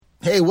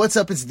Hey, what's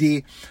up? It's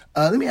D.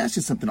 Let me ask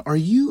you something. Are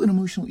you an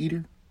emotional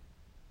eater?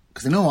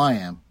 Because I know I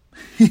am.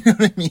 You know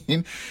what I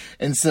mean?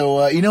 And so,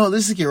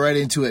 let's just get right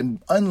into it. And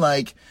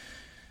unlike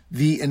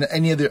in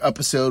any other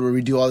episode where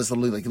we do all this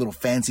little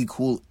fancy,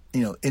 cool,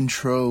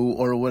 intro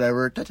or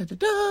whatever.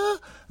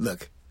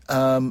 Look,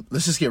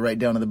 let's just get right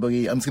down to the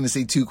boogie. I'm just going to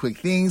say two quick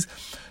things.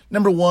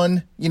 Number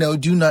one,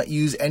 do not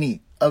use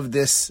any of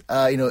this,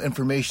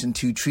 information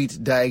to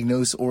treat,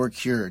 diagnose, or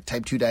cure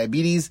type 2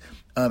 diabetes.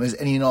 As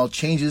any and all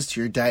changes to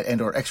your diet and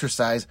or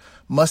exercise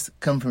must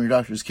come from your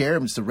doctor's care.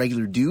 I'm just a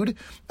regular dude.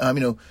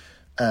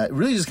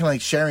 Really just kind of like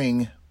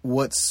sharing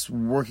what's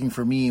working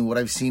for me and what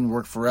I've seen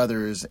work for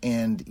others.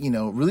 And,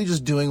 really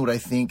just doing what I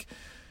think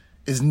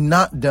is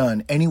not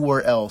done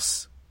anywhere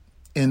else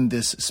in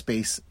this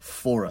space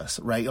for us,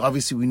 right?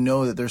 Obviously, we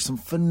know that there's some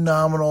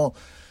phenomenal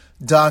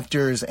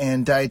doctors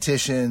and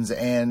dietitians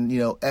and,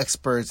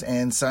 experts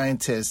and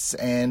scientists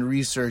and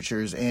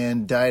researchers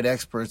and diet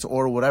experts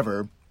or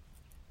whatever.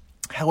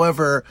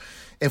 However,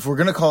 if we're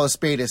going to call a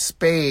spade,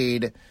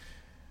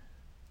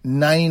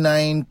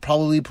 99,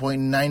 probably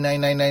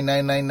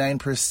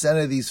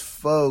 0.9999999% of these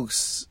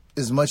folks,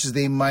 as much as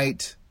they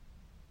might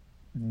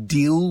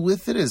deal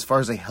with it, as far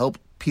as they help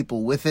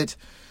people with it,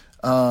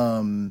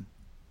 or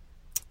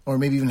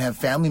maybe even have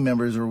family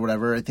members or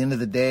whatever, at the end of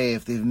the day,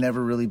 if they've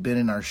never really been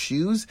in our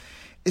shoes,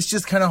 it's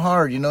just kind of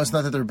hard. It's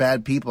not that they're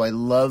bad people. I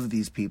love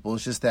these people.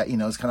 It's just that,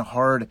 it's kind of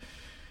hard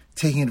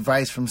taking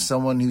advice from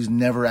someone who's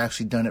never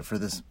actually done it for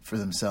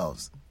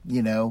themselves,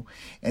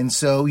 And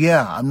so,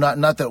 I'm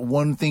not that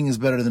one thing is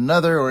better than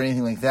another or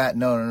anything like that.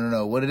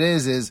 No. What it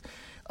is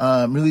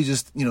really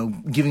just,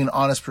 giving an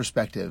honest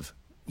perspective,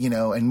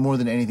 and more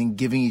than anything,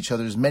 giving each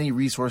other as many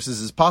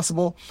resources as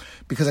possible,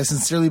 because I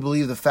sincerely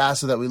believe the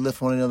faster that we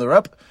lift one another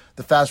up,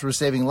 the faster we're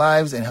saving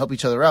lives and help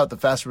each other out, the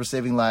faster we're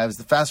saving lives,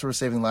 the faster we're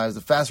saving lives, the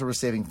faster we're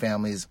saving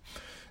families.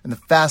 And the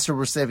faster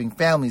we're saving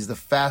families, the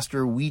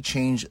faster we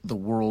change the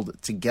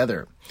world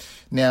together.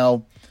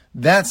 Now,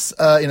 that's,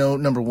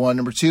 number one.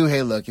 Number two,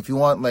 hey, look, if you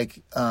want,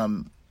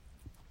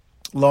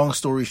 long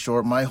story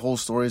short, my whole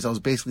story is I was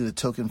basically the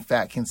token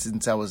fat kid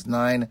since I was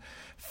 9.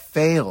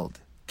 Failed,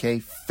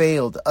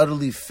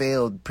 utterly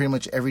failed pretty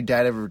much every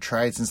diet I've ever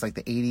tried since, the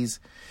 80s.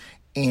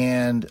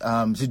 And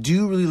to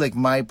do really,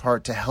 my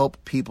part to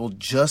help people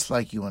just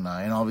like you and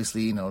I, and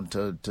obviously,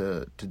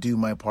 to do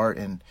my part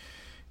and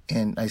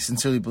I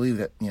sincerely believe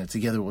that,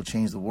 together we'll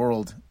change the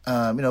world.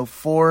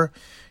 For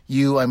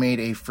you, I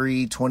made a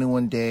free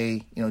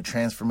 21-day,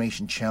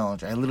 transformation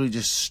challenge. I literally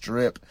just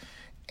strip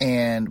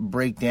and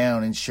break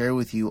down and share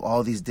with you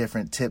all these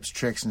different tips,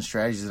 tricks, and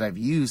strategies that I've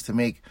used to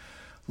make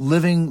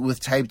living with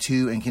type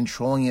 2 and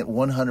controlling it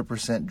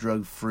 100%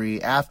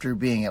 drug-free after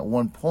being at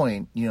one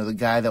point, the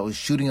guy that was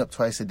shooting up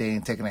twice a day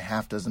and taking a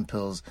half dozen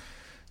pills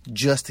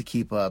just to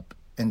keep up.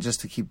 And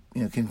just to keep,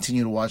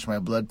 continue to watch my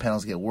blood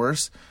panels get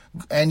worse.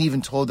 And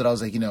even told that I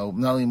was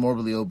not only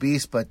morbidly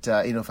obese, but,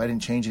 if I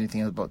didn't change anything,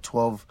 I was about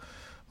 12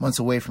 months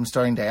away from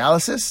starting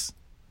dialysis,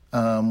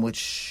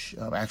 which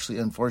actually,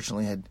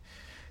 unfortunately, had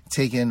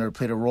taken or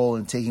played a role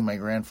in taking my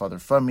grandfather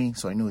from me.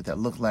 So I knew what that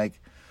looked like.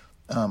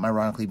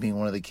 Ironically, being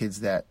one of the kids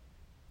that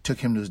took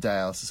him to his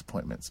dialysis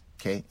appointments.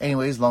 Okay.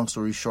 Anyways, long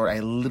story short, I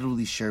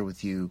literally share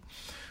with you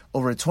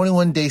over a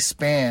 21-day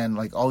span,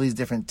 all these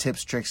different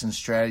tips, tricks, and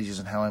strategies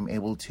on how I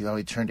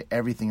turned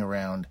everything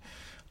around,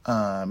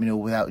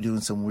 without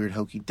doing some weird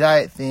hokey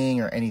diet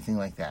thing or anything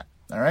like that.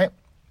 All right,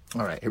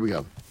 here we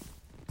go.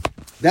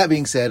 That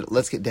being said,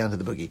 let's get down to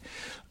the boogie.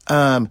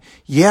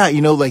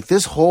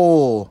 This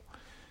whole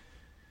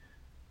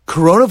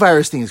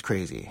coronavirus thing is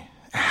crazy.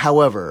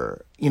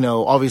 However,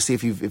 obviously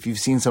if you've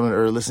seen some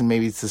or listened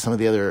maybe to some of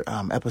the other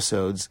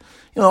episodes,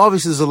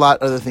 obviously there's a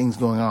lot of other things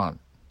going on.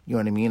 You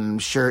know what I mean? And I'm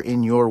sure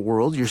in your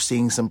world, you're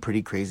seeing some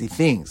pretty crazy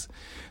things.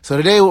 So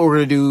today what we're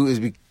going to do is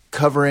be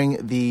covering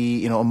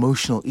the,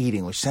 emotional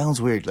eating, which sounds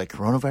weird, like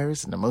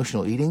coronavirus and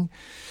emotional eating.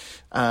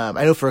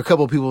 I know for a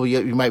couple of people,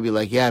 you might be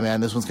like, yeah,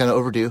 man, this one's kind of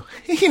overdue.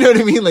 You know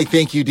what I mean?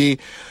 Thank you, D.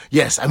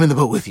 Yes, I'm in the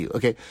boat with you.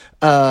 Okay.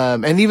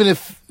 And even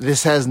if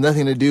this has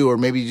nothing to do, or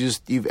maybe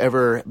you've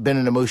ever been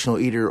an emotional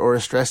eater or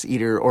a stress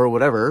eater or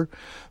whatever,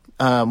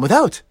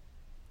 without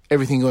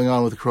everything going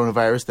on with the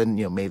coronavirus, then,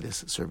 may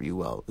this serve you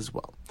well as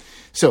well.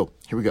 So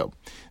here we go.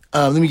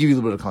 Let me give you a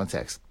little bit of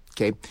context.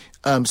 Okay.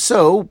 A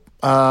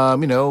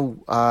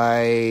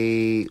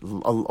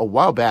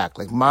while back,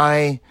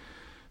 my,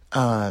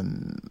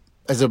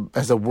 as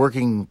a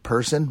working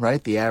person,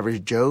 right? The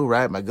average Joe,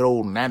 right? My good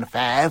old 9 to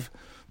 5,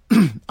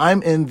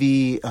 I'm in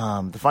the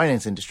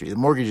finance industry, the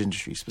mortgage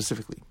industry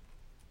specifically.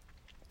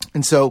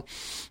 And so,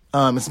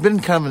 it's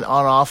been kind of an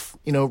on-off,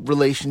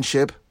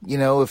 relationship,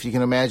 if you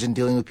can imagine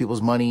dealing with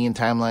people's money and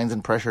timelines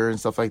and pressure and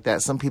stuff like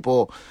that. Some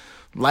people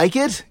like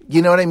it,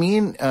 you know what I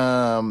mean?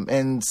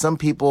 And some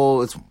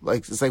people, it's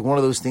like one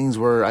of those things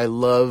where I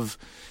love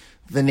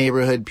the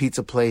neighborhood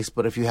pizza place,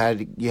 but if you had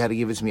to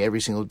give it to me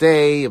every single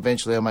day,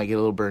 eventually I might get a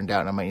little burned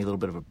out and I might need a little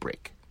bit of a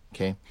break.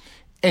 Okay.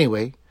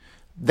 Anyway,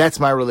 that's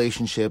my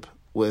relationship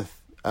with,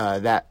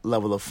 that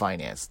level of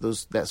finance,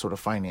 that sort of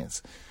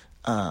finance.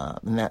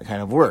 and that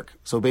kind of work.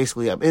 So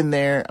basically I'm in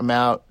there, I'm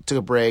out, took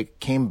a break,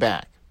 came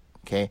back.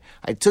 Okay.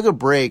 I took a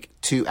break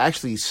to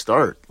actually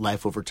start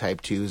Life Over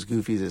Type 2, as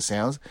goofy as it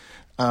sounds.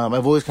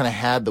 I've always kind of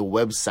had the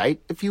website,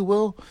 if you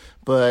will,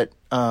 but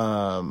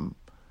I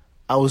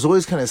was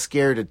always kind of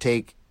scared to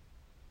take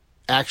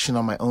action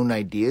on my own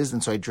ideas,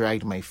 and so I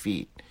dragged my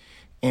feet.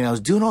 And I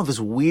was doing all this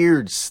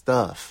weird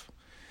stuff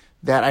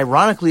that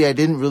ironically I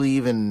didn't really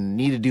even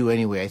need to do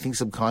anyway. I think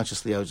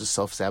subconsciously I was just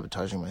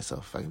self-sabotaging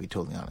myself, if I can be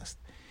totally honest.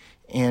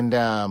 And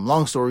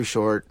long story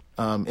short,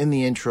 in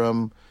the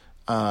interim,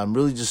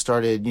 really just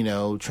started,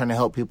 trying to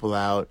help people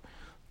out,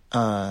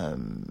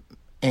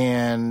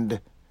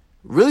 and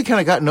really kind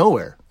of got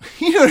nowhere.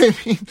 You know what I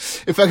mean?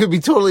 If I could be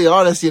totally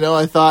honest,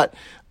 I thought,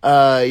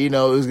 it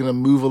was going to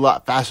move a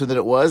lot faster than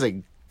it was.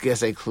 I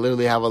guess I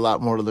clearly have a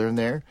lot more to learn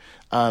there.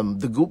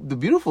 The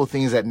beautiful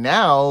thing is that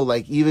now,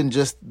 like, even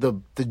just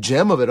the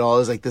gem of it all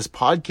is like this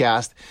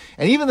podcast,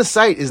 and even the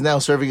site is now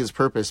serving its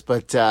purpose.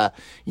 But,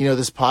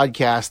 this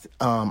podcast,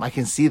 I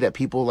can see that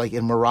people like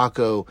in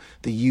Morocco,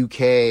 the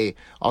UK,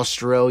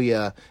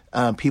 Australia,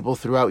 people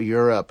throughout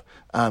Europe,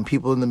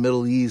 people in the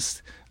Middle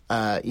East,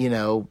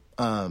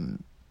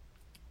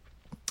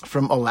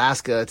 from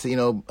Alaska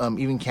to,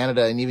 even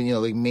Canada and even,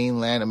 like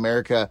mainland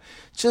America,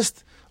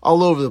 just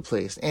all over the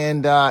place.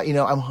 And,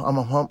 I'm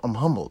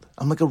humbled.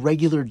 I'm like a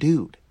regular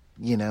dude,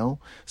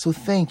 so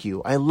thank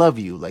you. I love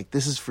you. Like,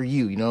 this is for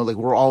you, like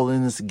we're all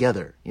in this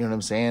together. You know what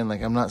I'm saying?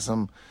 Like, I'm not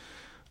some,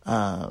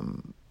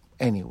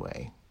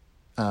 anyway,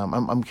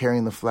 I'm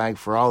carrying the flag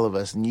for all of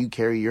us, and you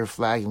carry your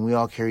flag, and we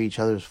all carry each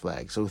other's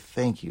flag. So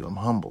thank you. I'm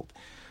humbled.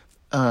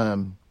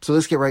 So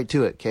let's get right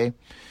to it. Okay.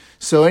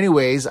 So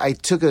anyways, I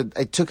took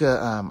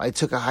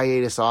a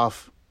hiatus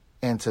off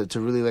and to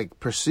really like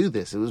pursue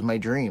this. It was my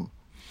dream.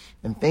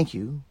 And thank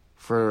you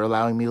for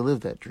allowing me to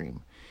live that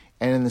dream.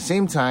 And in the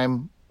same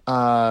time,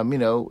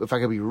 if I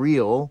could be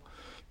real,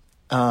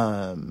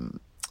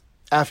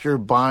 after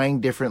buying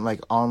different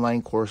like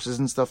online courses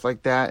and stuff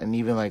like that, and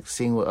even like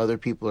seeing what other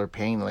people are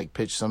paying to like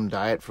pitch some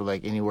diet for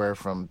like anywhere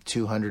from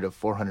 $200 to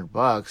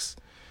 $400,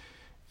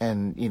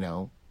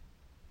 and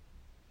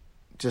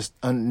just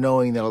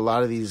knowing that a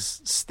lot of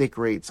these stick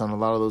rates on a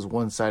lot of those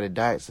one-sided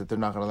diets, that they're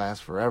not going to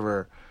last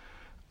forever,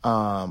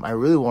 I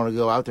really want to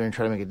go out there and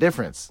try to make a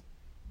difference.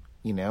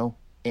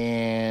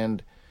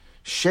 And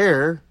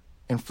share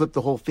and flip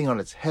the whole thing on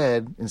its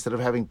head. Instead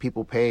of having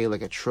people pay like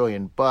 $1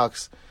 trillion,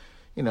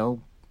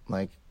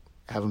 like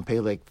have them pay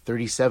like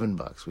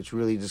 $37, which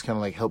really just kind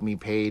of like helped me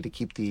pay to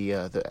keep the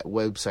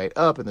website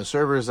up and the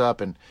servers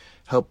up and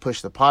help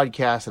push the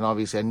podcast. And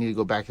obviously I need to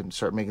go back and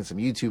start making some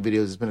YouTube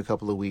videos. It's been a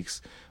couple of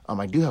weeks.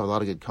 I do have a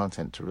lot of good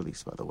content to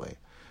release, by the way.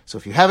 So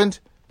if you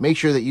haven't, make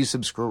sure that you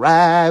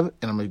subscribe,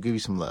 and I'm going to give you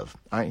some love.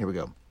 All right, here we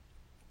go.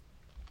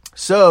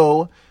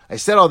 So I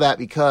said all that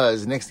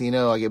because next thing you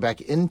know, I get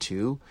back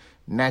into,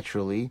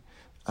 naturally,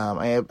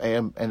 I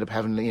end up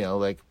having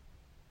to,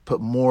 put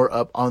more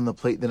up on the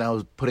plate than I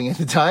was putting at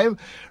the time,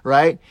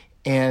 right?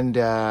 And,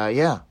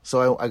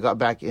 so I got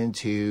back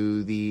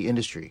into the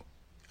industry.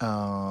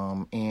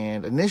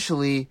 And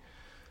initially,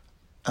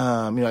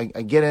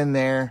 I get in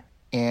there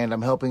and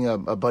I'm helping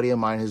a buddy of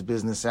mine, his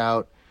business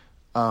out.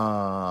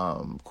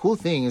 Cool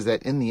thing is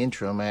that in the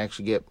interim, I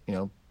actually get,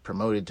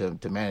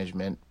 promoted to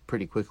management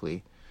pretty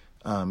quickly.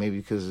 Maybe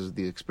because of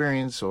the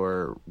experience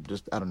or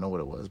just, I don't know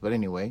what it was. But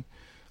anyway,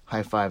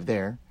 high five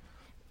there.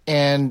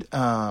 And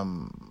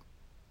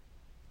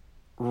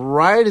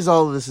right as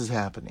all of this is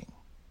happening,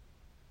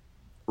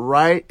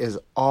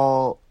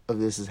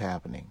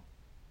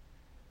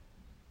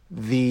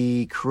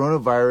 the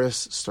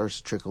coronavirus starts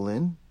to trickle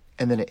in,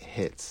 and then it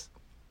hits.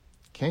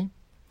 Okay?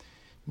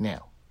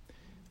 Now,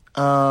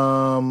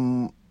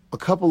 a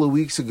couple of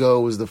weeks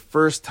ago was the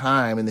first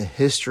time in the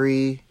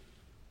history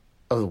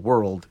of the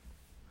world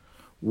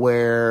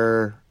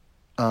where,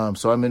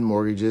 so I'm in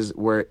mortgages,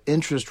 where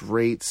interest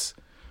rates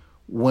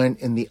went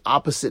in the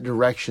opposite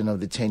direction of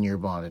the 10-year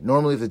bond.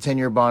 Normally, if the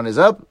 10-year bond is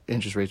up,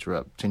 interest rates are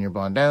up. 10-year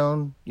bond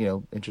down,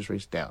 interest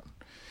rates down.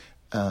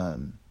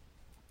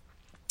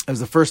 It was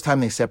the first time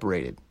they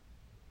separated.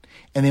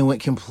 And they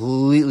went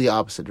completely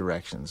opposite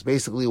directions.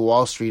 Basically,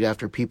 Wall Street,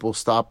 after people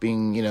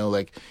stopping,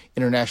 like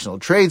international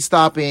trade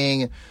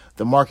stopping,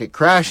 the market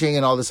crashing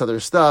and all this other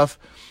stuff,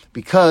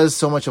 because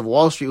so much of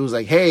Wall Street was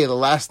like, hey, the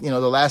last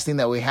thing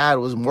that we had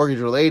was mortgage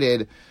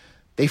related,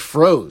 they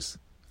froze.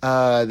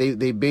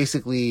 They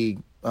basically,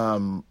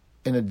 in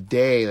a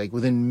day, like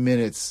within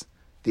minutes,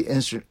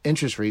 the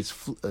interest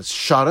rates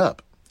shot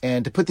up.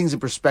 And to put things in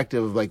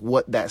perspective of like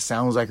what that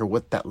sounds like or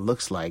what that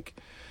looks like,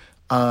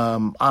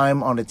 I'm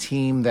on a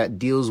team that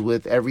deals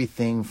with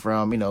everything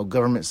from,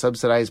 government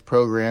subsidized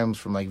programs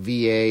from like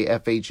VA,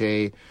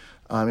 FHA,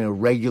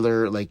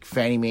 regular like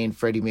Fannie Mae and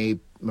Freddie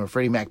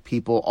Mac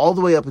people, all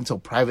the way up until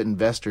private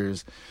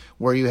investors,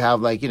 where you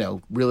have like,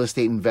 real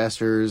estate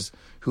investors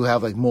who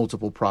have like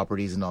multiple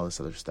properties and all this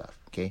other stuff.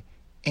 Okay.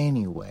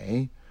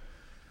 Anyway,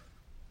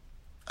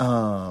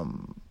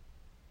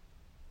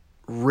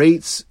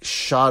 rates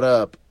shot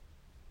up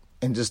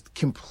and just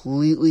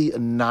completely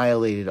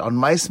annihilated. On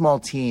my small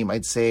team,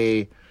 I'd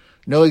say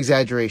no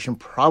exaggeration,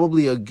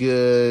 probably a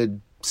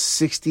good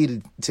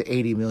 60 to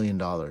 $80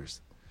 million.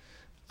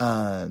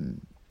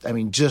 I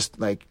mean, just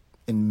like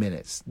in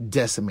minutes,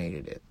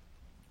 decimated it.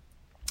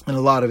 And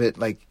a lot of it,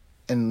 like,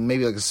 and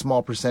maybe like a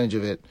small percentage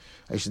of it,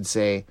 I should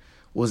say,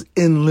 was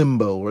in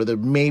limbo, where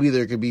maybe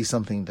there could be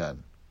something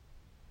done.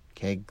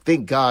 Okay,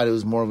 thank God it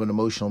was more of an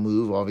emotional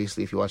move.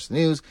 Obviously, if you watch the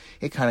news,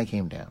 it kind of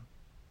came down.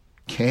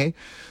 Okay,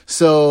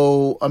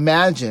 so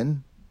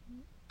imagine,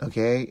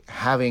 okay,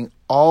 having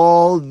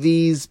all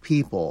these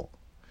people,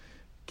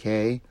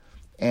 okay,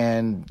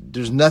 and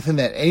there's nothing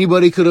that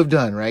anybody could have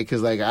done, right?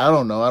 Because, like, I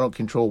don't know, I don't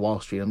control Wall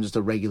Street. I'm just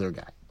a regular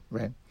guy,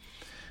 right?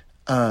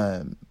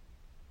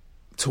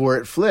 To where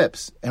it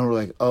flips, and we're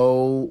like,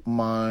 oh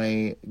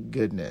my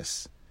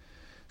goodness.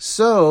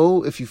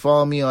 So, if you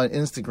follow me on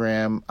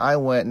Instagram, I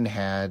went and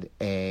had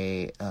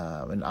an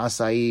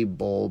acai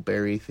bowl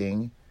berry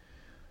thing,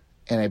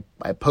 and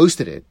I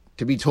posted it.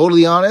 To be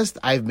totally honest,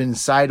 I've been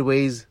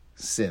sideways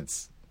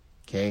since.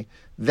 Okay,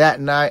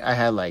 that night I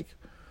had like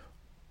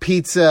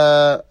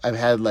pizza.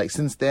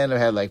 Since then I've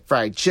had like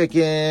fried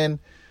chicken.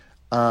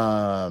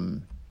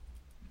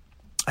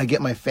 I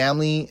get my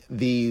family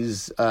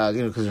these,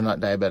 because they're not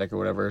diabetic or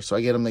whatever. So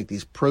I get them like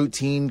these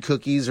protein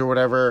cookies or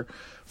whatever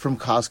from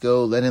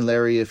Costco. Len and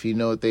Larry, if you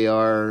know what they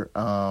are.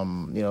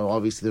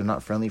 Obviously they're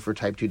not friendly for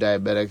type 2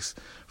 diabetics.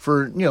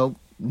 For,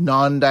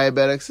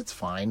 non-diabetics, it's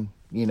fine.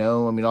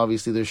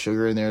 Obviously there's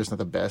sugar in there. It's not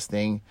the best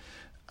thing.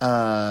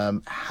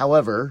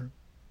 However,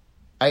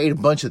 I ate a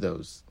bunch of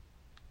those.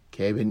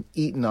 Okay, I've been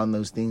eating on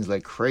those things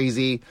like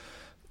crazy.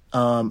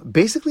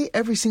 Basically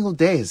every single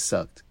day has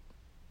sucked.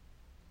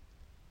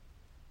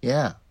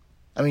 Yeah.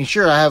 I mean,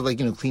 sure, I have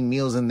clean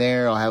meals in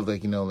there. I'll have I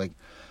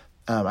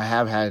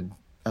have had,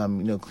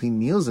 clean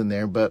meals in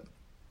there, but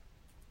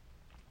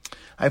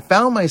I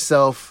found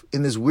myself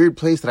in this weird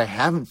place that I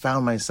haven't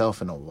found myself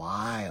in a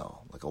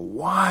while, like a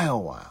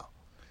while.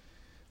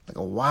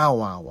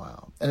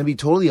 And to be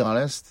totally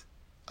honest,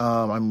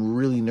 I'm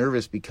really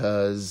nervous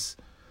because,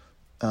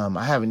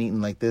 I haven't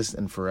eaten like this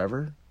in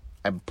forever.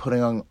 I'm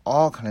putting on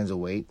all kinds of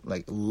weight,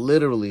 like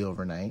literally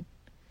overnight.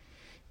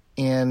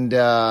 And,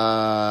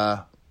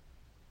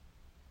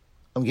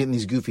 I'm getting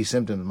these goofy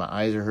symptoms. My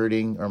eyes are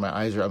hurting, or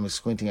I'm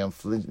squinting. I'm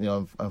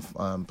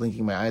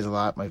blinking my eyes a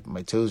lot.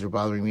 My toes are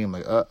bothering me. I'm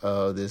like,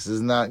 uh-oh, this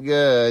is not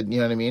good. You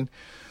know what I mean?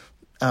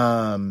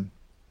 And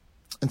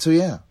so,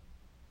 yeah,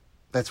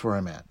 that's where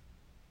I'm at.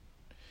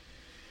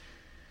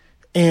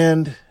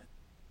 And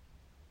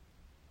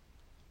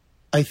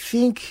I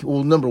think,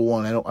 well, number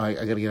one, I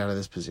got to get out of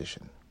this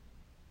position.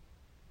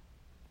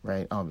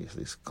 Right?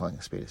 Obviously, it's calling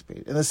a spade a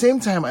spade. At the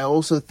same time, I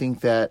also think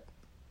that,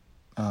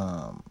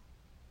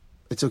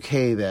 it's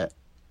okay that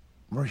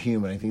we're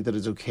human. I think that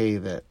it's okay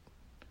that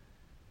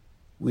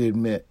we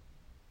admit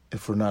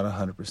if we're not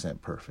 100%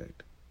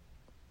 perfect.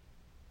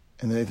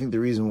 And then I think the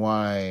reason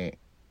why,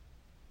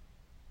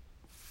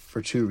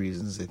 for two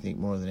reasons, I think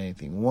more than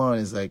anything. One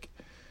is I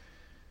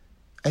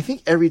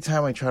think every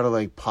time I try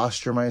to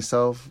posture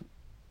myself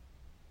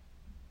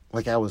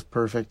like I was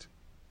perfect,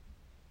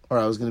 or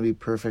I was going to be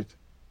perfect,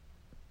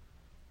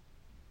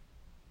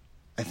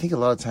 I think a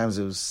lot of times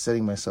it was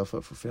setting myself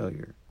up for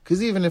failure.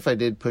 Because even if I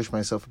did push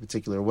myself a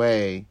particular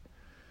way,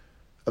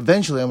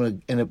 eventually I'm going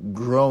to end up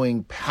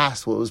growing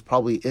past what was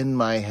probably in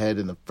my head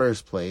in the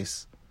first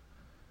place.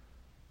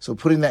 So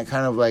putting that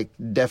kind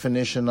of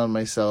definition on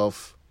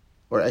myself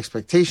or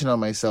expectation on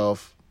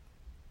myself,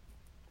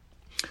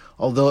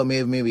 although it may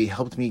have maybe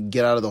helped me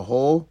get out of the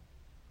hole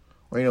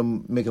or,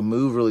 make a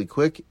move really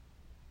quick,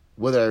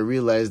 whether I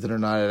realized it or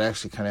not, it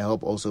actually kind of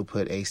helped also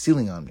put a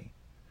ceiling on me.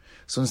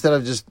 So instead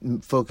of just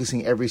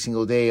focusing every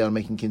single day on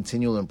making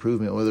continual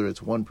improvement, whether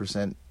it's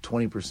 1%,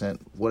 20%,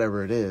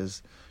 whatever it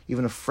is,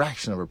 even a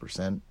fraction of a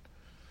percent,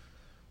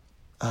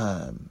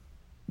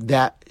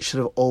 that should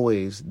have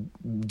always,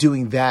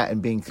 doing that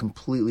and being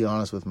completely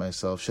honest with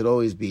myself should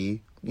always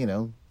be,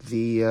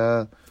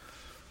 the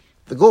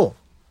goal.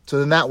 So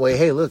then that way,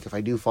 hey, look, if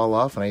I do fall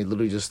off and I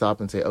literally just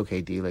stop and say,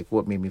 okay, D,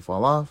 what made me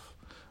fall off?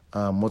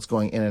 What's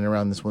going in and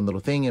around this one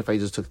little thing? If I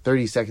just took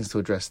 30 seconds to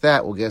address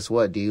that, well, guess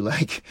what, D?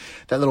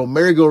 That little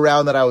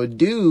merry-go-round that I would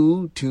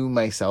do to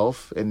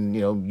myself, and,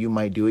 you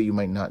might do it, you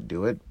might not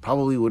do it,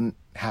 probably wouldn't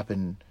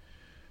happen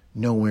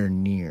nowhere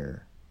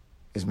near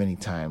as many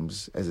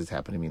times as it's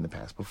happened to me in the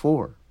past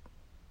before.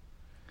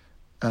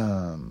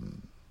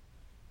 And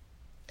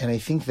I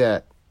think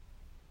that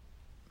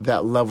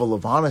level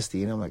of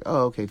honesty, and I'm like,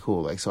 oh, okay,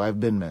 cool. So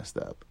I've been messed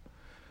up.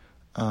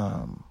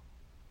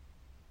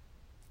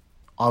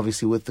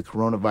 Obviously, with the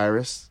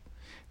coronavirus,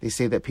 they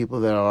say that people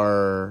that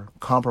are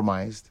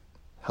compromised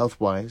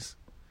health-wise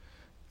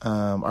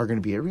are going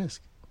to be at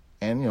risk.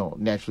 And,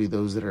 naturally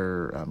those that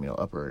are,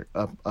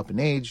 up in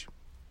age,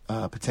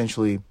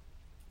 potentially,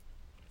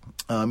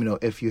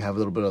 if you have a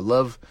little bit of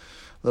love,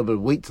 a little bit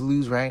of weight to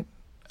lose, right?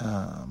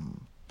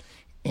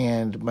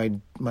 And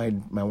my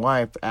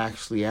wife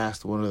actually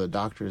asked one of the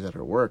doctors at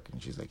her work,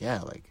 and she's like,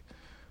 yeah,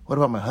 what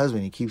about my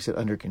husband? He keeps it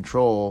under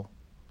control.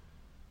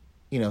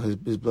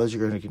 his blood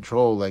sugar under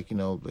control, like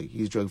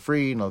he's drug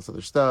free and all this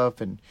other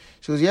stuff. And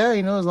she goes, yeah,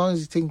 as long as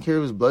he's taking care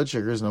of his blood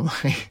sugars. And I'm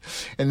like,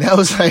 and that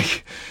was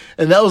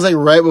like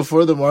right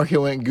before the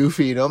market went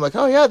goofy. I'm like,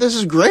 oh yeah, this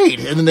is great.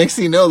 And the next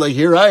thing you know, like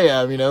here I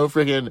am,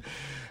 freaking,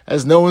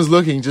 as no one's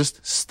looking,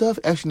 just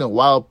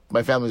while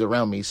my family's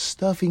around me,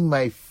 stuffing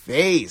my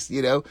face.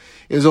 It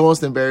was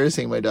almost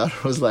embarrassing. My daughter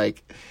was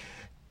like,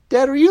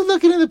 Dad, are you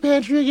looking in the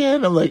pantry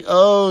again? I'm like,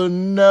 oh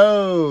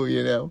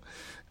no,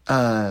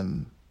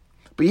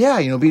 But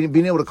yeah,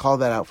 being able to call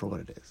that out for what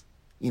it is,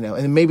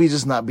 and maybe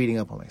just not beating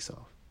up on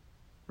myself,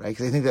 right?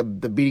 Because I think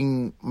that the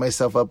beating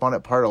myself up on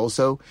it part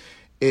also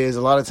is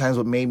a lot of times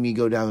what made me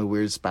go down the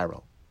weird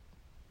spiral.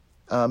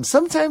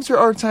 Sometimes there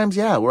are times,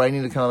 where I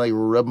need to kind of like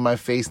rub my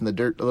face in the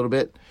dirt a little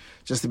bit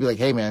just to be like,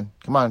 hey man,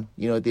 come on,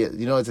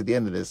 it's at the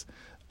end of this,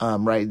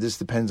 right? This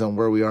depends on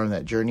where we are in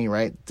that journey,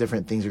 right?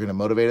 Different things are going to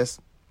motivate us.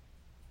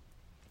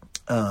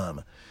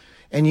 And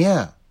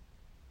yeah.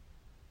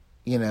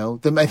 I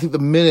think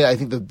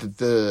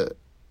the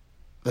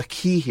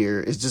key here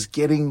is just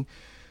getting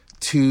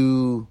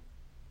to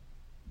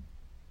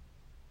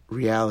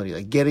reality,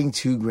 like getting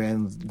to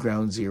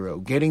ground zero,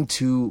 getting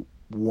to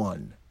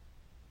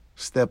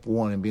step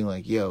one, and being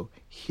like, yo,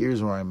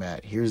 here's where I'm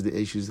at. Here's the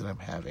issues that I'm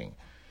having.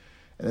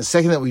 And the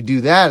second that we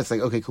do that, it's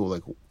like, okay, cool.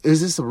 Like,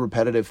 is this a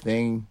repetitive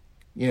thing?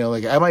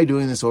 Am I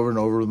doing this over and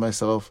over with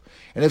myself?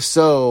 And if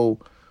so,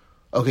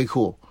 okay,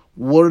 cool.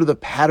 What are the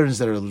patterns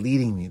that are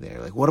leading me there?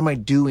 Like, what am I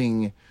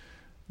doing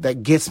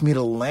that gets me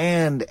to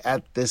land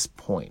at this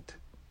point?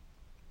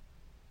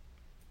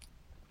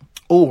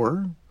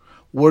 Or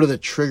what are the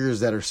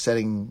triggers that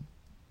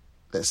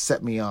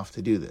set me off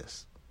to do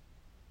this?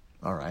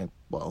 All right,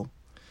 well,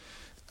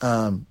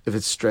 if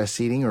it's stress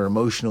eating or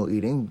emotional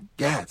eating,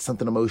 it's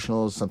something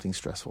emotional, something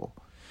stressful.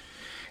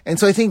 And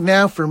so I think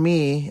now for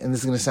me, and this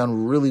is going to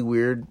sound really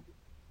weird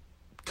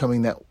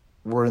coming that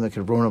we're in the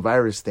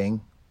coronavirus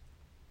thing,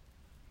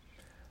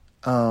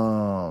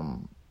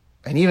 and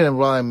even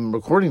while I'm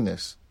recording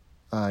this,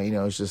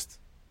 it's just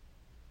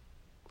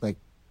like,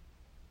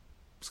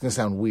 it's going to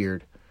sound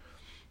weird.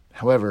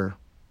 However,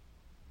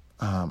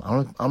 I'm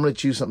going to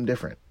choose something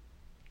different.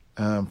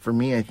 For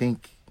me, I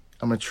think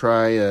I'm going to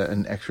try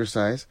an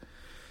exercise.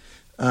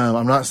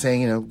 I'm not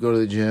saying, go to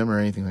the gym or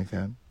anything like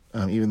that.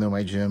 Even though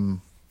my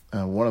gym,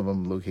 one of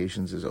them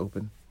locations is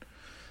open.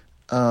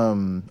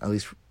 At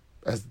least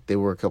as they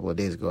were a couple of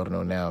days ago. I don't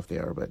know now if they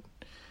are, but,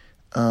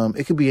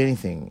 it could be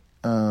anything.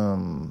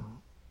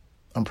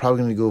 I'm probably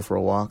going to go for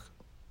a walk,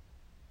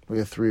 like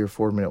a 3 or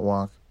 4 minute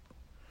walk.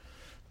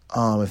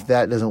 If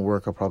that doesn't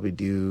work, I'll probably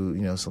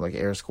do, some like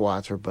air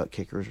squats or butt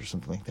kickers or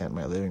something like that in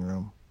my living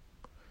room.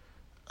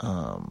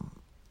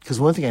 Because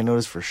one thing I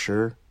noticed for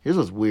sure, here's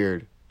what's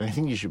weird, and I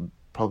think you should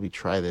probably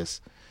try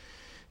this,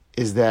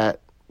 is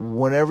that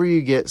whenever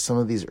you get some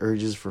of these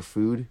urges for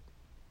food,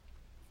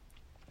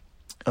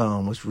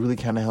 which really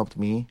kind of helped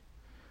me,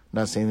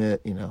 not saying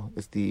that,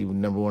 it's the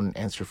number one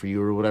answer for you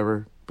or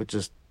whatever, but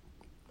just,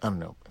 I don't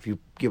know, if you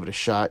give it a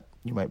shot,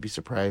 you might be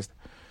surprised,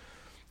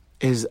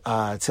 is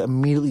to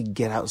immediately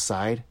get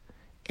outside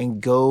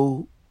and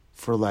go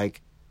for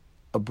like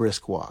a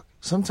brisk walk.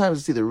 Sometimes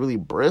it's either really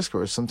brisk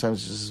or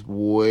sometimes it's just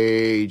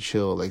way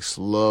chill, like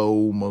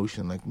slow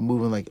motion, like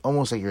moving like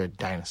almost like you're a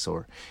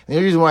dinosaur. And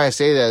the reason why I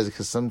say that is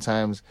because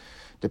sometimes,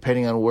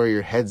 depending on where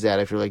your head's at,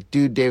 if you're like,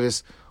 dude,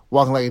 Davis,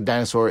 walking like a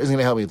dinosaur isn't going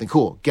to help me, then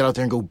cool, get out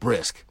there and go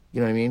brisk.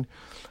 You know what I mean?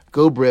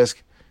 Go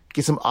brisk,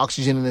 get some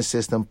oxygen in the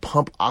system,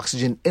 pump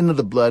oxygen into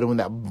the blood. And when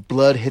that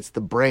blood hits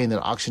the brain, then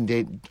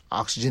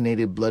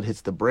oxygenated blood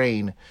hits the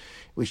brain,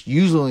 which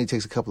usually only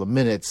takes a couple of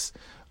minutes.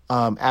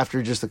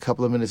 After just a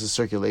couple of minutes of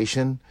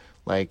circulation,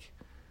 like,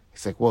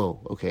 it's like, whoa,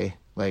 okay.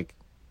 Like,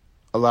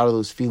 a lot of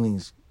those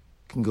feelings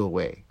can go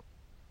away.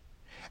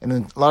 And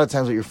then a lot of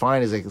times what you're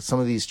finding is like some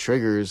of these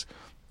triggers,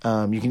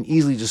 you can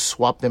easily just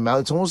swap them out.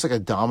 It's almost like a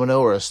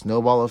domino or a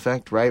snowball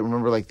effect, right?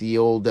 Remember like the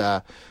old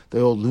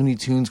Looney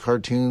Tunes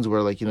cartoons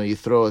where like, you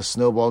throw a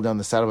snowball down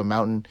the side of a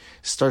mountain,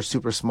 it starts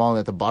super small, and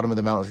at the bottom of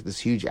the mountain is like this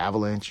huge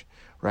avalanche,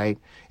 right?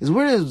 As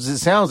weird as it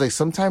sounds, like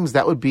sometimes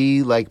that would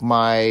be like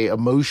my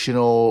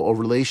emotional or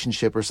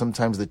relationship, or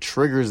sometimes the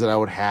triggers that I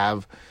would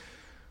have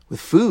with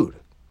food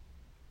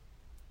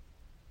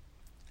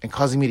and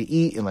causing me to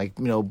eat and like,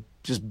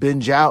 just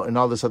binge out and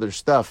all this other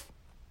stuff.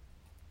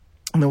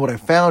 And then what I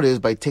found is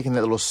by taking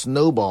that little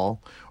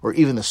snowball or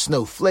even the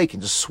snowflake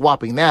and just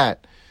swapping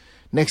that,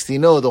 next thing you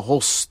know, the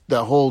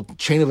whole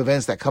chain of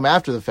events that come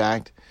after the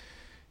fact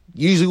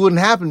usually wouldn't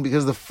happen,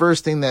 because the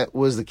first thing that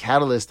was the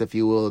catalyst, if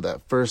you will,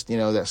 that first,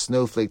 that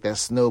snowflake, that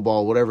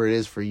snowball, whatever it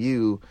is for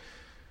you,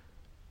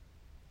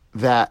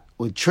 that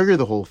would trigger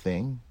the whole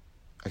thing,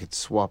 I could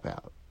swap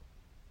out,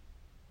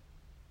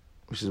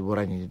 which is what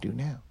I need to do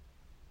now.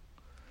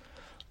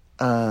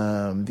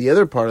 The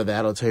other part of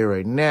that, I'll tell you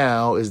right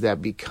now, is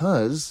that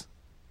because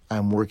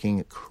I'm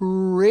working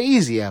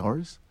crazy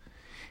hours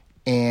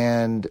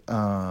and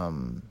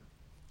I'm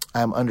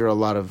under a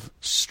lot of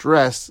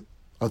stress,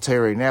 I'll tell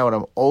you right now what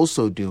I'm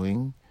also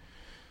doing,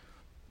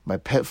 my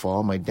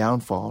pitfall, my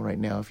downfall right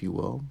now, if you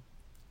will,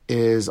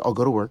 is I'll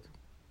go to work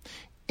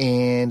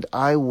and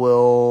I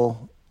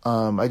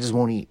just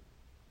won't eat.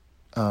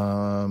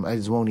 I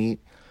just won't eat,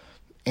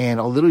 and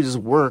I'll literally just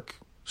work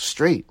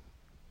straight,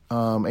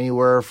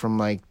 anywhere from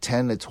like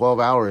 10 to 12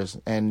 hours.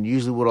 And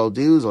usually what I'll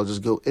do is I'll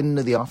just go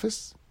into the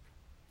office.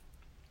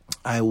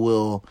 I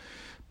will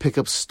pick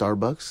up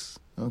Starbucks.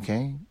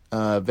 Okay.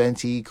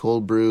 Venti,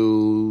 cold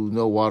brew,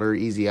 no water,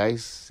 easy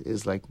ice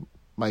is like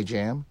my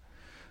jam.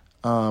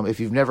 If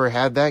you've never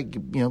had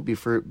that,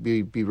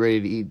 be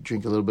ready to eat,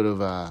 drink a little bit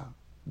of,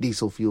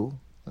 diesel fuel.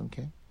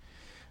 Okay.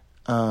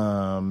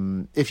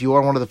 If you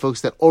are one of the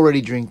folks that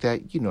already drink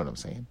that, you know what I'm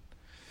saying.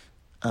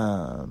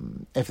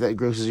 If that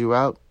grosses you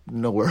out,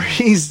 no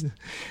worries.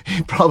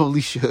 It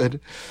probably should.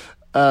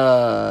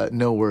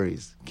 No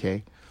worries.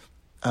 Okay.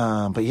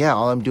 But yeah,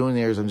 all I'm doing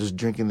there is I'm just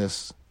drinking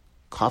this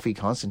coffee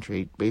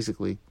concentrate,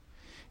 basically,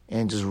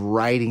 and just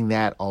riding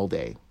that all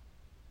day.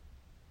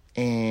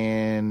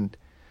 And,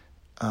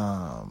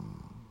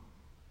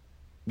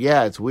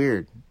 yeah, it's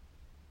weird.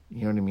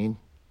 You know what I mean?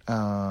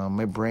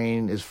 My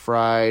brain is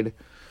fried.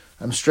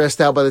 I'm stressed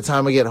out by the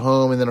time I get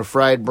home, and then a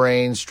fried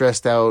brain,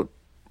 stressed out,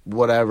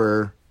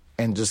 whatever,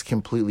 and just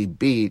completely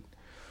beat.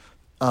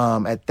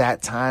 At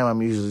that time,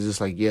 I'm usually just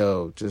like,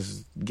 yo,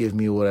 just give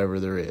me whatever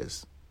there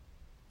is,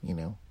 you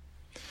know?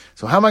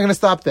 So how am I going to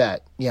stop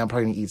that? Yeah, I'm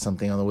probably going to eat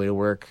something on the way to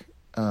work.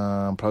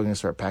 I'm probably going to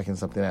start packing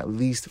something at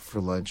least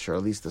for lunch, or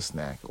at least a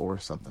snack or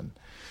something.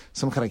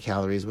 Some kind of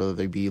calories, whether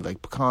they be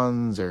like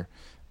pecans or,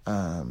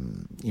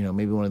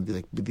 maybe one of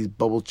these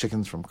bubble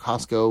chickens from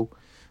Costco.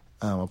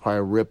 I'll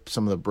probably rip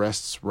some of the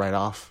breasts right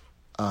off,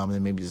 and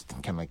then maybe just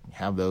kind of like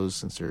have those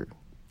since they're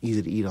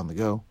easy to eat on the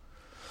go.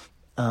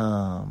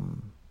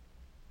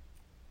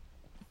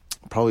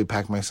 Probably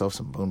pack myself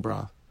some bone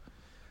broth.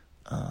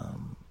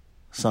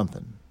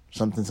 Something.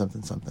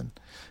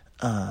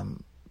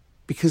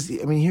 Because,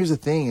 I mean, here's the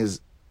thing is,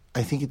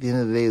 I think at the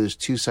end of the day, there's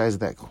two sides of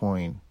that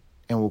coin.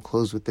 And we'll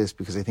close with this,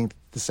 because I think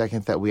the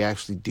second that we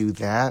actually do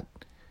that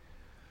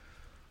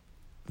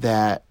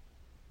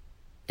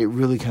it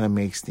really kind of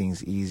makes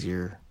things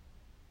easier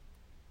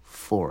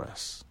for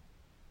us.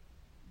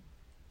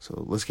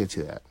 So let's get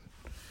to that.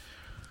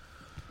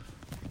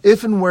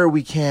 If and where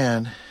we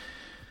can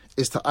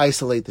is to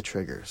isolate the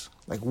triggers.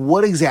 Like,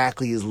 what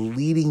exactly is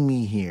leading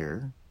me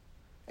here?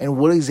 And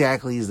what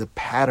exactly is the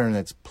pattern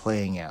that's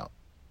playing out?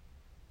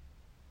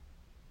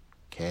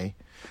 Okay?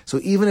 So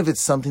even if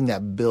it's something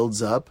that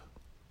builds up,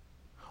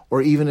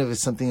 or even if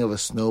it's something of a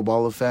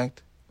snowball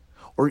effect,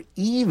 or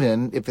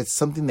even if it's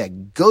something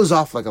that goes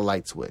off like a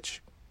light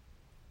switch,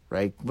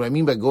 right? What I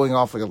mean by going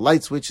off like a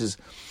light switch is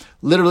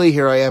literally,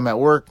 here I am at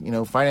work,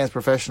 finance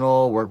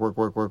professional, work,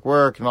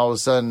 and all of a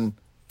sudden,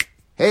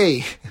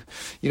 hey,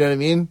 you know what I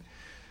mean?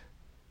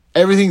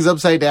 Everything's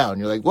upside down.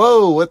 You're like,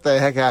 whoa, what the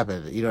heck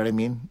happened? You know what I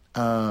mean?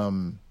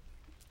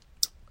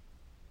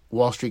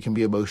 Wall Street can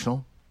be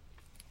emotional.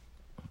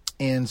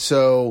 And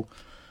so,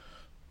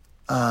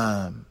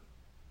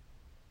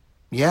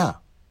 yeah,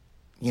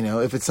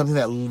 if it's something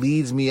that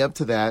leads me up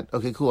to that,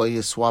 okay, cool. I need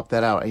to swap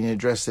that out. I need to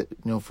address it,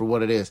 for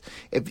what it is.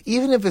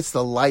 Even if it's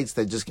the lights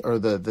that or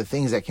the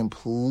things that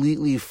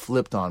completely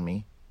flipped on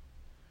me,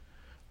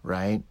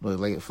 right?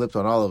 Like it flipped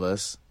on all of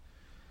us.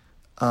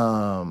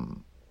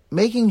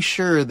 Making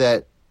sure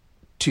that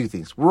two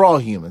things, we're all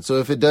human. So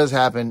if it does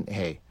happen,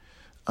 hey,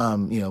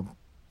 there's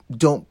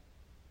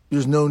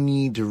no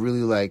need to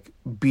really like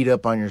beat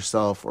up on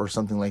yourself or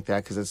something like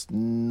that, because it's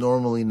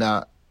normally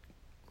not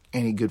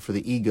any good for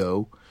the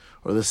ego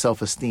or the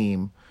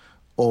self-esteem,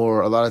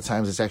 or a lot of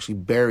times it's actually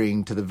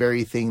burying to the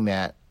very thing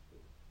that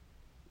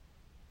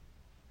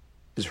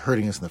is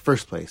hurting us in the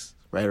first place,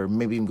 right? Or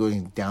maybe even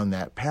going down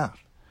that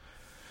path.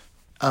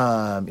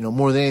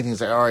 More than anything,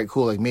 it's like, all right,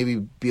 cool. Like maybe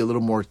be a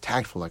little more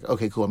tactful. Like,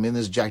 okay, cool. I'm in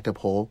this jacked up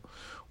hole.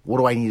 What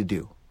do I need to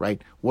do?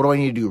 Right? What do I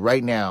need to do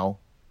right now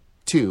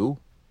to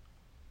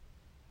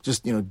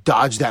just,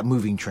 dodge that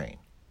moving train?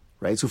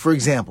 Right? So for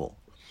example,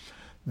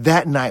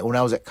 that night when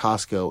I was at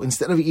Costco,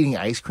 instead of eating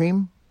ice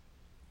cream,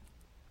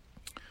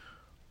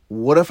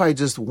 what if I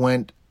just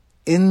went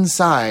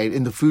inside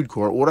in the food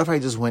court? What if I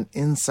just went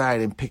inside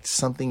and picked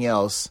something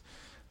else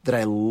that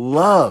I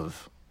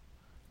love,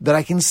 that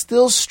I can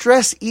still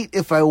stress eat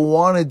if I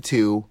wanted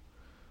to,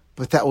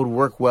 but that would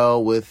work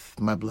well with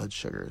my blood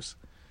sugars,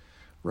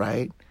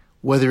 right?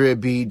 Whether it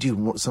be,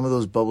 dude, some of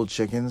those bubble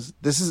chickens.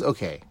 This is,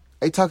 okay,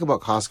 I talk about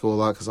Costco a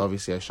lot because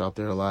obviously I shop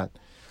there a lot.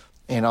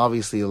 And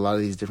obviously a lot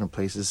of these different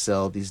places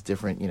sell these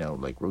different,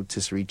 like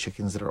rotisserie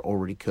chickens that are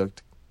already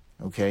cooked,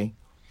 okay?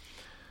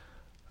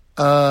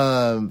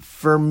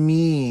 For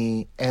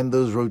me and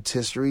those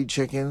rotisserie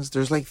chickens,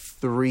 there's like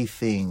 3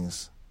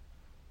 things,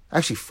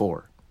 actually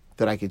 4,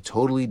 that I could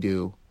totally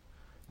do,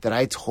 that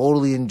I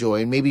totally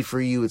enjoy. And maybe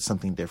for you, it's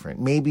something different.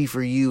 Maybe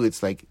for you,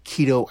 it's like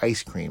keto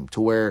ice cream,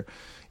 to where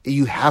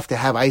you have to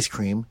have ice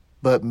cream,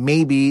 but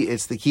maybe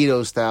it's the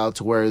keto style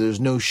to where there's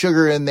no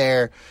sugar in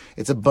there.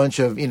 It's a bunch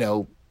of,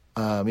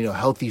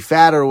 healthy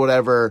fat or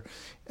whatever.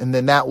 And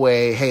then that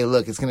way, hey,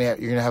 look, you're going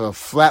to have a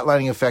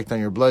flatlining effect on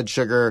your blood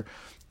sugar,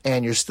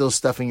 and you're still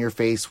stuffing your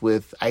face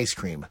with ice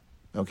cream.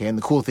 Okay, and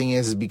the cool thing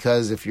is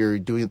because if you're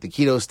doing it the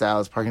keto style,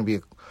 it's probably going to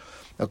be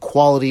a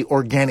quality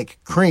organic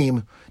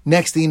cream.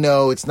 Next thing you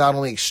know, it's not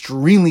only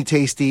extremely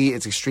tasty,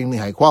 it's extremely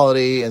high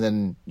quality, and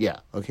then, yeah,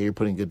 okay, you're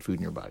putting good food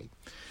in your body.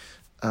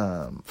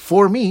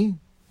 For me,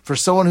 for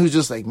someone who's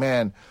just like,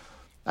 man,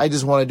 I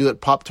just want to do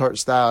it Pop-Tart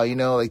style, you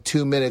know, like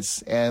 2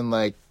 minutes and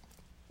like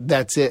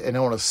that's it, and I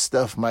want to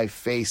stuff my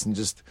face and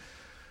just,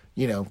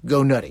 you know,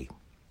 go nutty.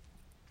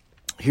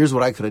 Here's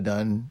what I could have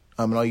done,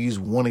 and I'll use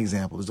one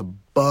example. There's a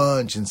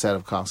bunch inside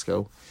of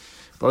Costco,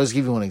 but I'll just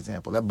give you one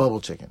example. That bubble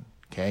chicken,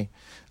 okay?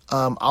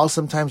 I'll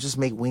sometimes just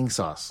make wing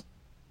sauce,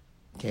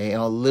 okay?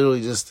 And I'll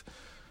literally just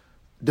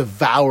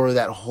devour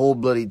that whole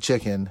bloody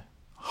chicken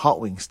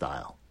hot wing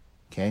style,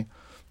 okay?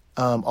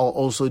 I'll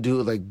also do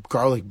it like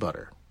garlic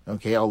butter,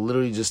 okay? I'll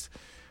literally just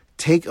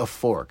take a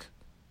fork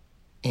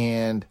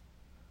and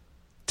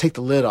take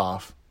the lid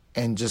off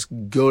and just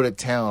go to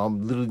town. I'll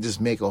literally just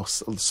make a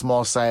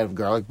small side of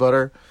garlic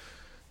butter,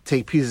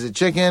 take pieces of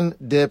chicken,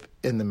 dip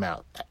in the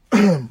mouth.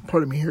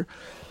 Pardon me here.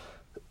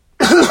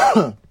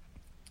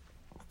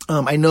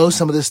 I know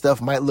some of this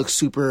stuff might look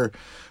super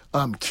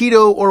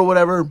keto or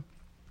whatever.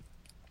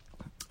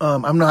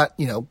 I'm not,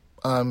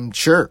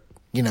 sure,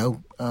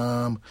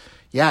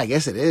 yeah, I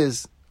guess it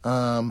is.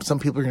 Some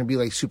people are going to be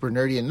like super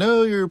nerdy and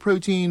no, your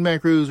protein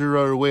macros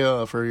are way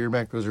off or your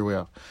macros are way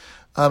off.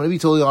 To be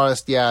totally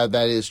honest, yeah,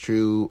 that is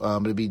true.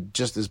 But to be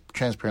just as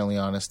transparently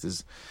honest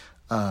as,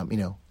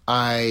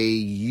 I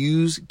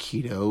use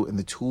keto and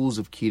the tools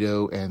of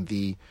keto and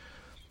the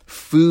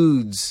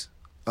foods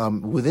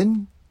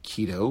within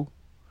keto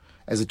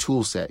as a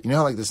tool set. You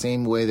know, like the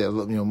same way that,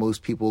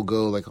 most people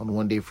go like on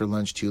one day for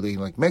lunch to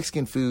like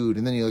Mexican food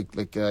and then you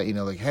like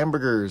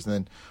hamburgers and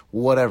then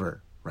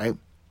whatever, right?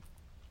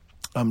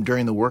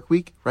 During the work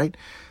week, right?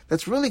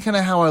 That's really kind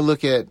of how I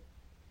look at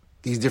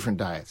these different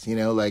diets,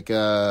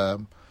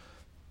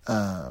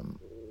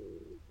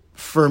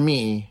 for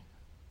me,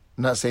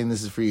 I'm not saying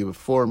this is for you, but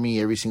for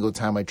me, every single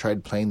time I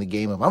tried playing the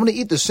game of, I'm going to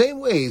eat the same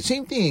way,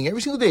 same thing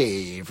every single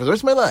day for the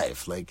rest of my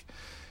life, like,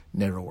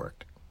 never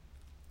worked.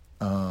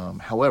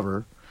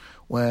 However,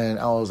 when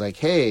I was like,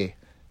 hey,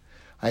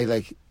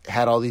 I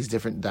had all these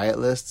different diet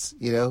lists,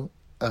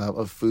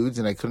 of foods,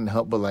 and I couldn't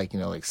help but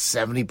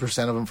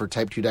 70% of them for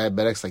type 2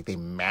 diabetics, like they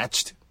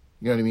matched,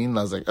 you know what I mean? And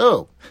I was like,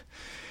 oh,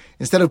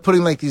 instead of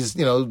putting these,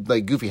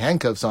 goofy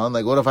handcuffs on,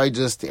 what if I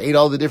just ate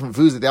all the different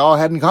foods that they all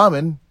had in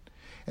common?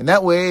 And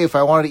that way, if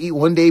I wanted to eat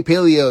one day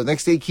paleo, the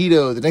next day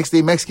keto, the next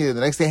day Mexican,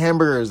 the next day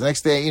hamburgers, the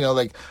next day,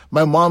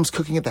 my mom's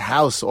cooking at the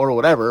house or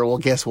whatever, well,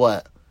 guess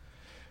what?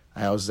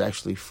 I was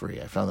actually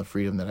free. I found the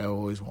freedom that I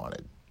always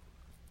wanted.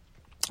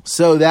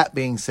 So that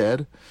being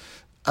said,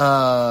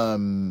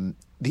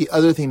 the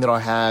other thing that I'll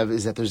have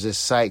is that there's this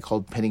site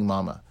called Pinning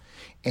Mama,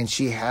 and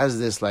she has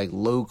this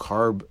low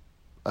carb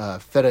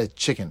feta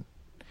chicken.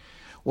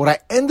 What I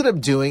ended up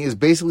doing is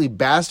basically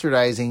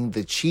bastardizing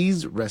the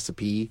cheese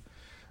recipe,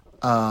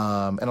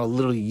 and I'll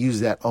literally use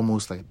that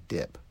almost like a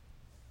dip.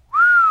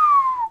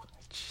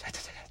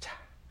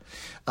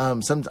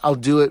 I'll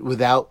do it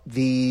without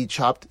the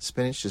chopped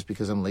spinach just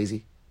because I'm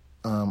lazy.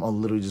 I'll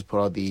literally just put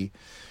all the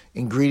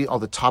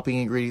topping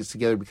ingredients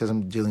together because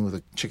I'm dealing with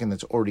a chicken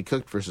that's already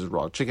cooked versus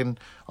raw chicken.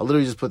 I'll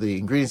literally just put the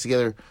ingredients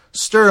together,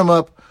 stir them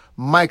up,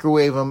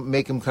 microwave them,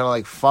 make them kind of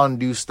like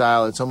fondue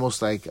style. It's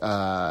almost like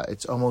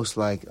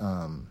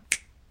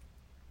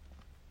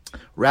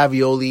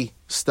ravioli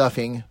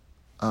stuffing,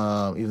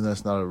 even though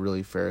it's not a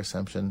really fair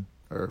assumption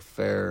or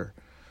fair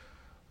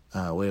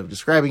way of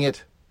describing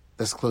it.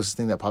 That's the closest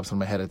thing that pops in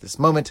my head at this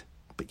moment.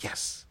 But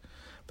yes,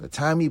 by the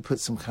time you put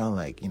some kind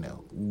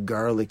of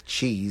garlic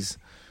cheese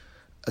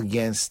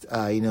against,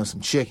 some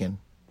chicken,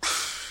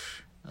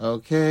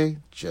 okay,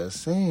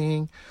 just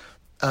saying.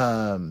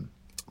 But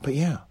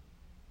yeah,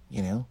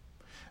 and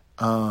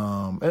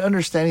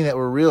understanding that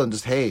we're real and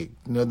just, hey,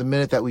 the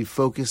minute that we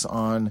focus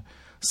on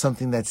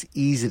something that's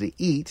easy to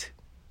eat,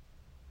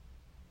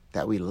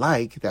 that we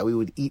like, that we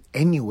would eat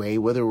anyway,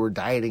 whether we're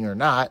dieting or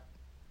not,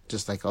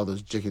 just like all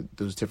those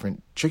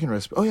different chicken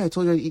recipes. Oh yeah, I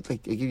told you I'd eat, I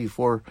give you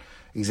 4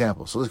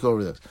 examples. So let's go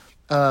over those.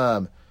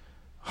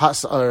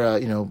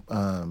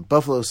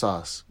 Buffalo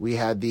sauce. We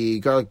had the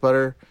garlic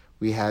butter.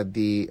 We had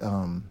the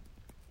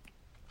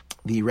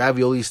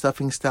ravioli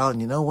stuffing style.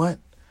 And you know what?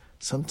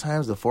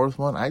 Sometimes the 4th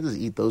one, I just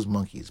eat those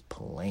monkeys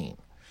plain.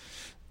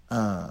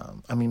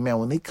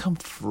 When they come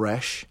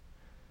fresh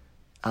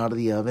out of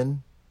the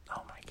oven,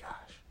 oh my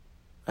gosh,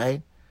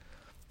 right?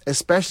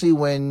 Especially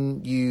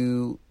when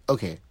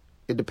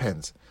it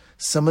depends.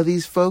 Some of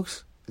these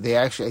folks,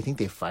 I think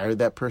they fired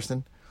that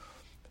person.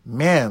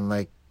 Man,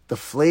 the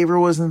flavor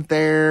wasn't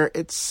there.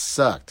 It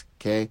sucked.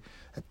 Okay.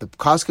 At the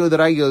Costco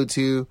that I go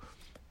to,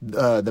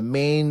 the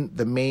main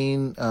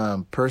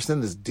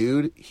person, this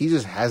dude, he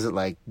just has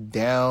it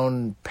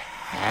down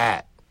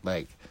pat,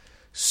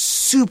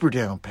 super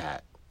down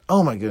pat.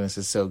 Oh my goodness,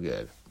 it's so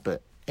good.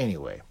 But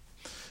anyway,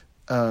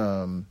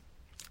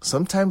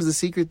 sometimes the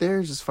secret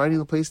there is just finding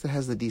a place that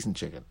has the decent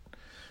chicken,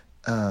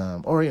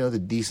 or the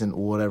decent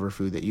whatever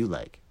food that you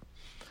like.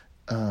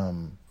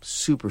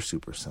 Super,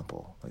 super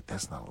simple.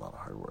 That's not a lot of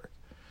hard work.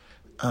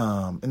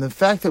 And the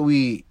fact that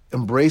we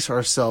embrace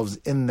ourselves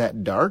in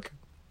that dark,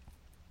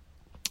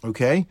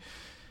 okay,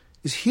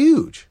 is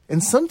huge.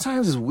 And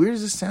sometimes, as weird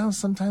as it sounds,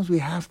 sometimes we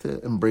have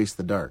to embrace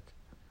the dark.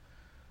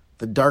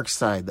 The dark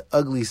side, the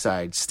ugly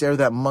side, stare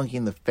that monkey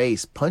in the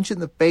face, punch it in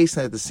the face,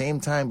 and at the same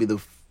time be the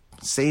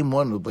same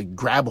one to like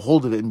grab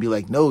hold of it and be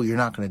like, no, you're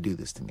not going to do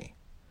this to me.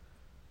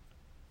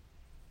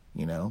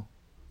 You know?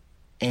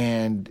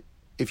 And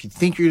if you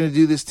think you're going to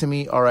do this to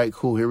me, all right,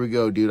 cool, here we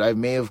go, dude. I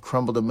may have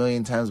crumbled a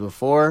million times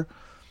before,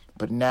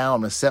 but now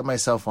I'm going to set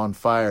myself on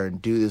fire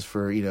and do this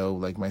for, you know,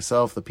 like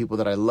myself, the people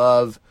that I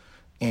love,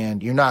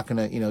 and you're not going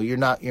to, you know, you're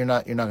not going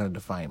to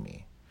define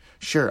me.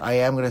 Sure, I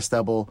am going to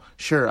stumble.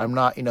 Sure, I'm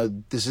not, you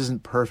know, this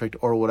isn't perfect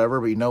or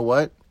whatever, but you know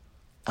what?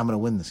 I'm going to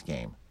win this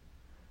game.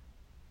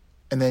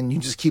 And then you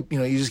just keep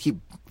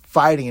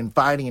fighting and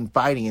fighting and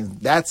fighting. And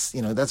that's,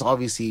 you know, that's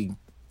obviously,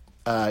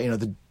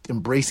 the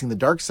embracing the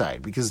dark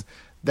side, because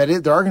there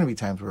are going to be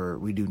times where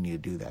we do need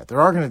to do that.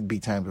 There are going to be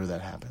times where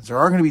that happens. There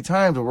are going to be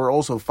times where we're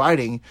also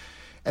fighting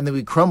and then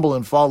we crumble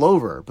and fall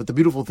over. But the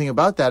beautiful thing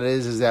about that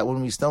is that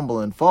when we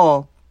stumble and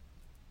fall,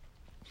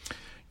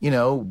 you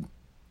know,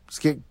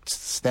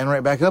 stand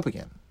right back up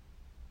again.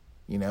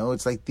 You know,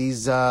 it's like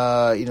these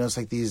fighters,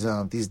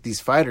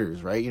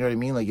 right? You know what I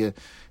mean? Like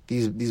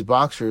these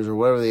boxers or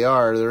whatever they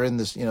are, they're in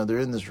this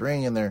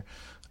ring and they're,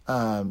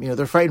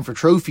 they're fighting for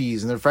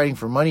trophies and they're fighting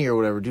for money or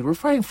whatever. Dude, we're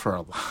fighting for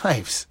our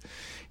lives.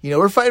 You know,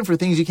 we're fighting for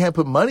things you can't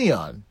put money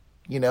on.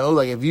 You know,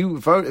 like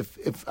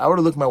if I were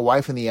to look my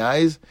wife in the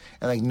eyes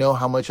and like know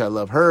how much I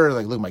love her,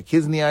 like look my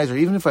kids in the eyes, or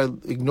even if I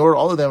ignored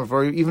all of them,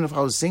 or even if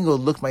I was single,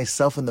 look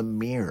myself in the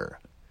mirror.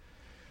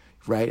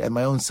 Right, at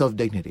my own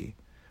self-dignity,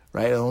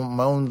 right,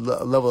 my own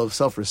level of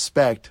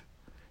self-respect,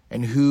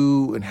 and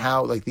who and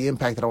how, like the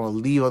impact that I want to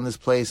leave on this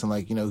place, and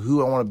like, you know,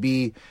 who I want to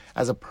be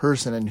as a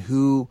person, and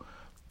who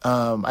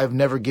I've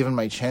never given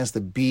my chance to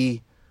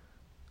be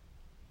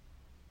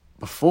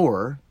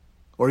before,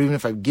 or even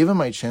if I've given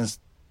my chance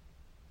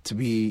to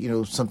be, you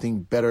know,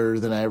 something better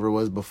than I ever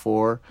was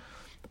before,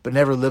 but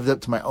never lived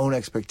up to my own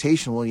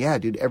expectation. Well, yeah,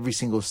 dude, every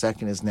single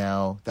second is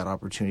now that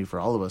opportunity for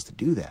all of us to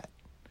do that,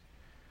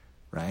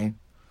 right?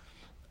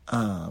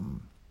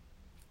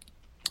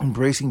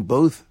 Embracing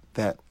both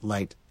that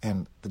light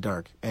and the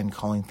dark and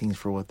calling things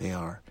for what they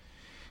are.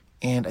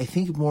 And I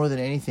think more than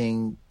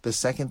anything, the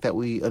second that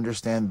we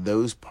understand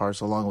those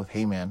parts along with,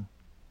 hey man,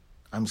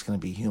 I'm just going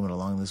to be human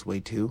along this way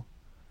too.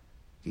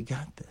 You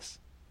got this.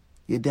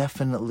 You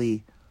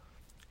definitely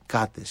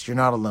got this. You're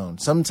not alone.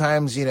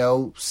 Sometimes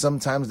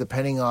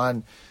depending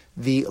on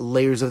the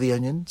layers of the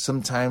onion,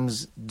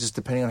 sometimes just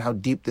depending on how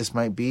deep this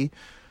might be,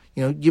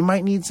 you know, you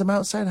might need some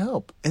outside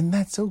help, and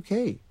that's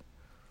okay.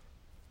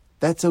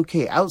 That's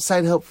okay.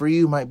 Outside help for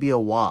you might be a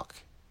walk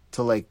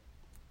to like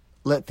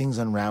let things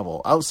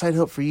unravel. Outside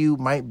help for you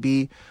might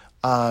be,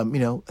 a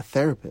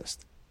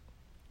therapist,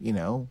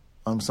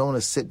 someone to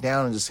sit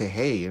down and just say,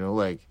 hey, you know,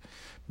 like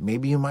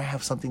maybe you might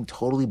have something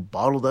totally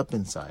bottled up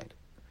inside,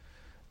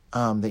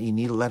 that you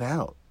need to let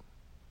out.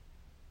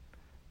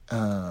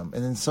 And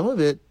then some of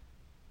it,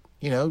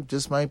 you know,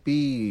 just might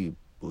be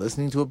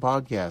listening to a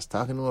podcast,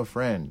 talking to a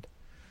friend,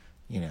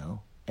 you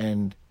know,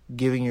 and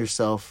giving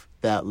yourself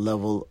that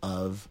level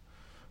of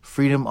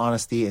freedom,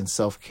 honesty, and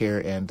self-care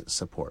and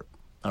support.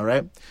 All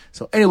right.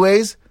 So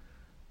anyways,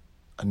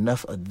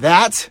 enough of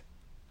that.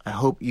 I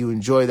hope you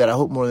enjoy that. I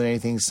hope more than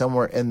anything,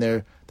 somewhere in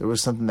there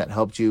was something that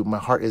helped you. My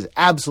heart is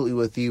absolutely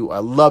with you. I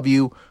love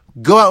you.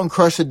 Go out and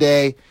crush a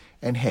day.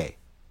 And hey,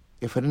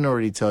 if I didn't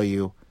already tell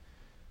you,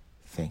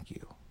 thank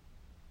you.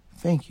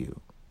 Thank you.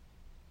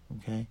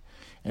 Okay.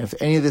 And if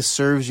any of this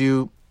serves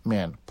you,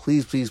 man,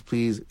 please, please,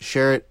 please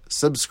share it,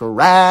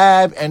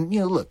 subscribe. And, you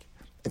know, look,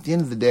 at the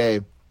end of the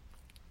day,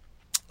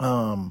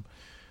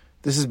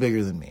 this is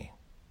bigger than me.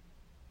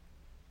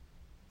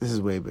 This is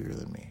way bigger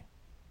than me.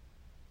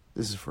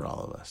 This is for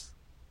all of us.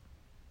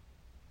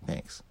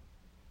 Thanks.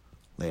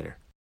 Later.